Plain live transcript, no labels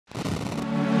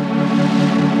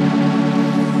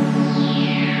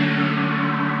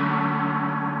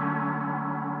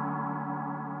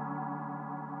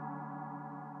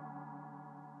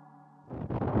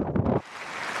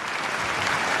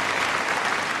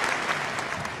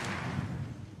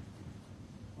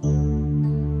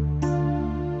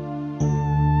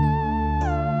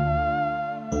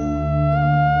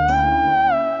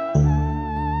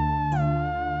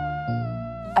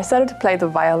started to play the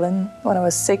violin when I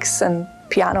was 6 and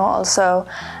piano also.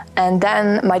 And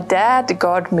then my dad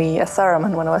got me a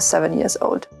theremin when I was 7 years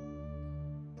old.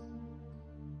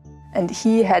 And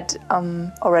he had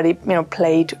already,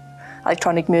 played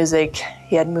electronic music.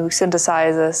 He had Moog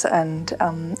synthesizers and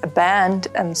a band,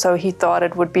 and so he thought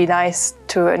it would be nice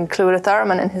to include a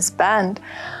theremin in his band.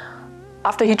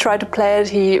 After he tried to play it,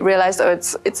 he realized, oh,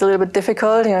 it's a little bit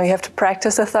difficult. You have to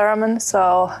practice a theremin.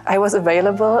 So I was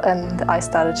available, and I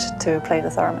started to play the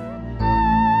theremin.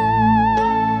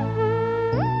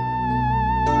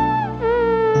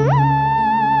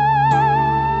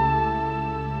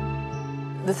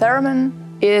 The theremin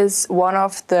is one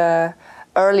of the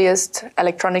earliest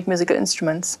electronic musical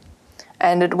instruments,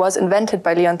 and it was invented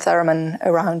by Leon Theremin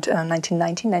around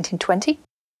 1919, 1920.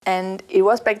 And it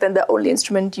was back then the only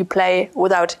instrument you play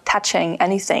without touching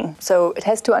anything. So it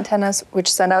has 2 antennas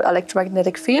which send out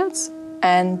electromagnetic fields,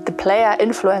 and the player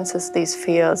influences these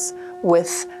fields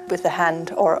with the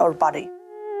hand or body.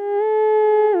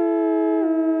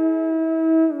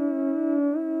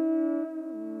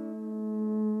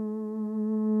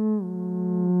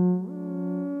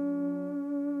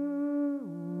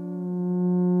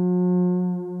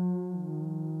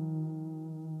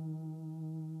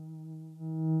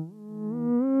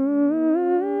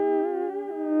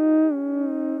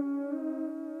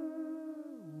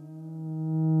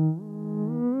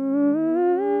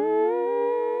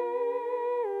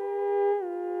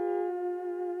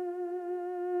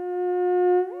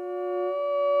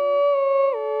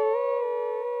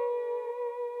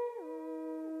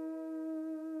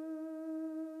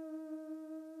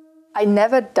 I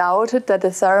never doubted that the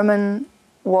theremin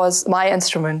was my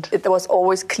instrument. It was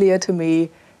always clear to me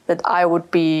that I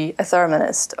would be a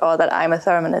thereminist, or that I'm a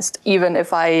thereminist. Even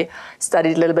if I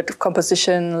studied a little bit of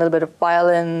composition, a little bit of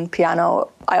violin, piano,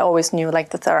 I always knew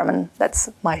the theremin, that's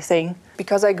my thing.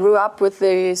 Because I grew up with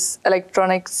these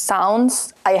electronic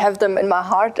sounds, I have them in my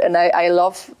heart, and I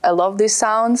love these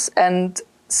sounds. And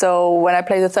so when I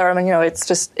play the theremin, it's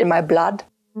just in my blood.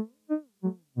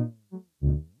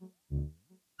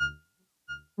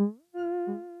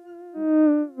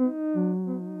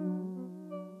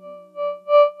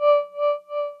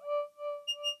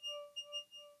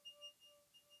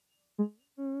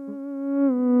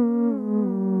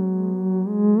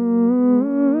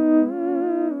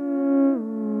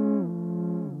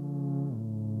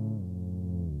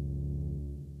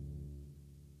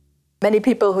 Many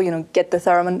people who get the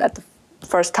theremin at the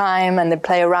first time and they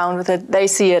play around with it, they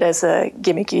see it as a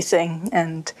gimmicky thing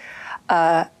and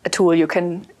a tool you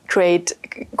can create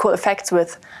cool effects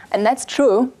with. And that's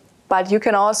true, but you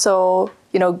can also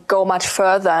go much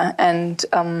further and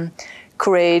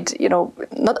create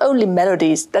not only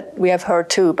melodies that we have heard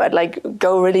too, but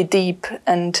go really deep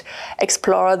and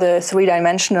explore the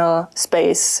 3-dimensional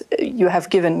space you have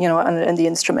given in the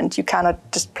instrument. You cannot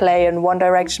just play in one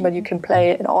direction, but you can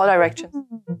play in all directions.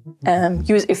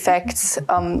 Use effects,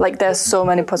 there's so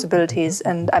many possibilities,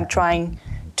 and I'm trying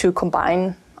to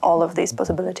combine all of these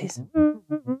possibilities.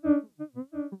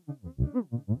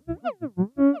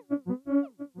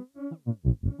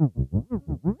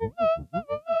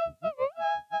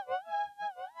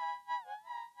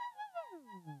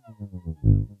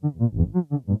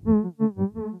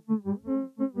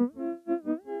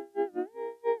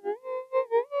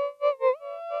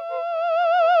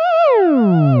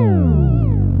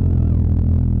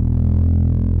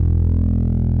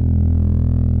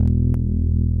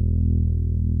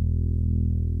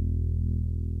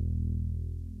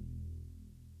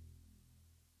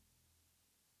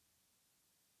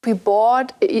 We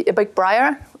bought a big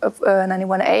Briar of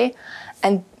 91A,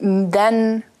 and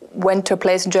then went to a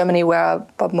place in Germany where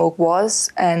Bob Moog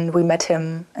was, and we met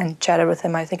him and chatted with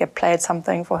him. I think I played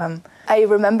something for him. I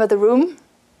remember the room,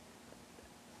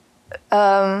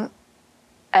 and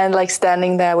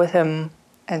standing there with him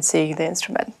and seeing the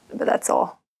instrument, but that's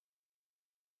all.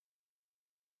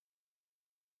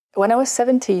 When I was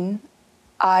 17,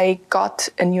 I got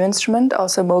a new instrument,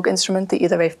 also a Moog instrument,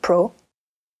 the Wave Pro.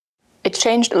 It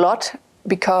changed a lot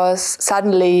because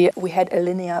suddenly we had a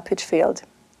linear pitch field.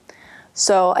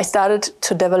 So I started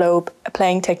to develop a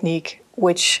playing technique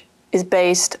which is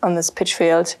based on this pitch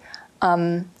field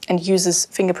and uses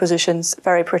finger positions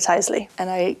very precisely.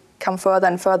 And I come further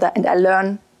and further, and I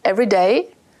learn every day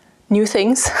new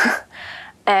things.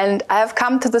 And I have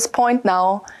come to this point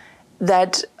now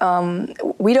that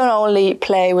we don't only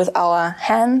play with our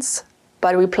hands,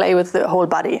 but we play with the whole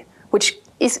body, which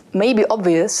is maybe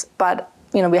obvious, but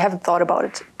we haven't thought about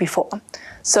it before.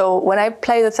 So when I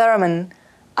play the theremin,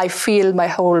 I feel my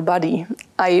whole body.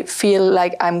 I feel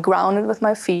like I'm grounded with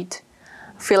my feet.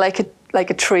 I feel like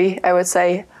a tree, I would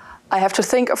say. I have to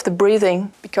think of the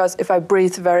breathing, because if I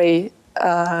breathe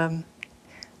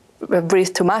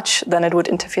breathe too much, then it would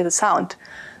interfere the sound.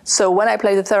 So when I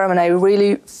play the theremin, I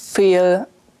really feel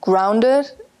grounded,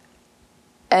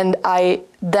 and I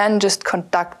then just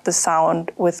conduct the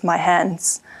sound with my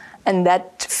hands. And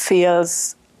that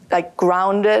feels like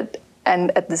grounded,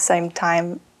 and at the same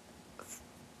time,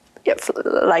 yeah,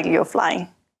 like you're flying.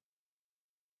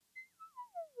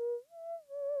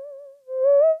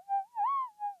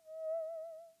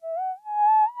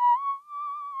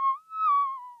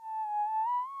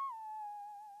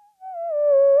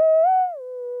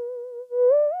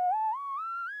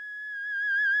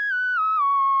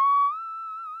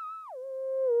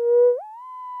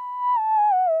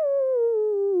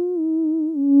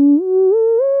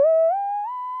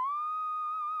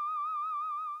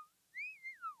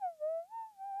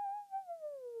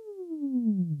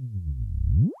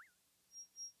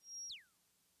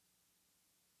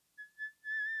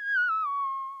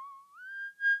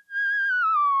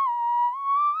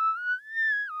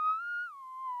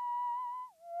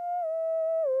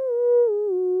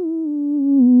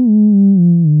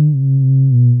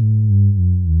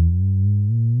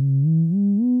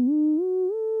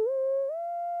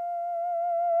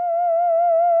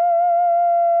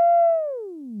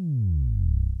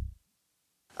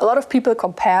 A lot of people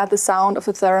compare the sound of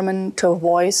the theremin to a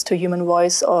voice, to a human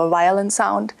voice or a violin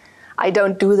sound. I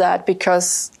don't do that,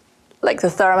 because like the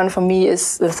theremin for me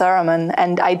is the theremin,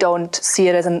 and I don't see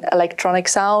it as an electronic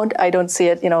sound. I don't see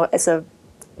it, as a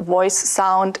voice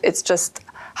sound. It's just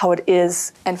how it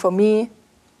is. And for me,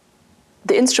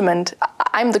 the instrument,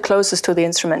 I'm the closest to the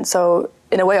instrument. So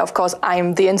in a way, of course,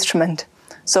 I'm the instrument.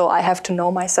 So I have to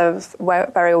know myself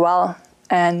very well,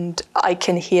 and I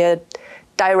can hear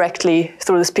directly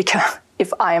through the speaker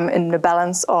if I'm in the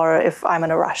balance or if I'm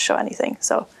in a rush or anything.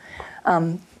 So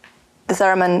the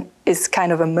theremin is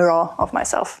kind of a mirror of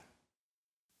myself.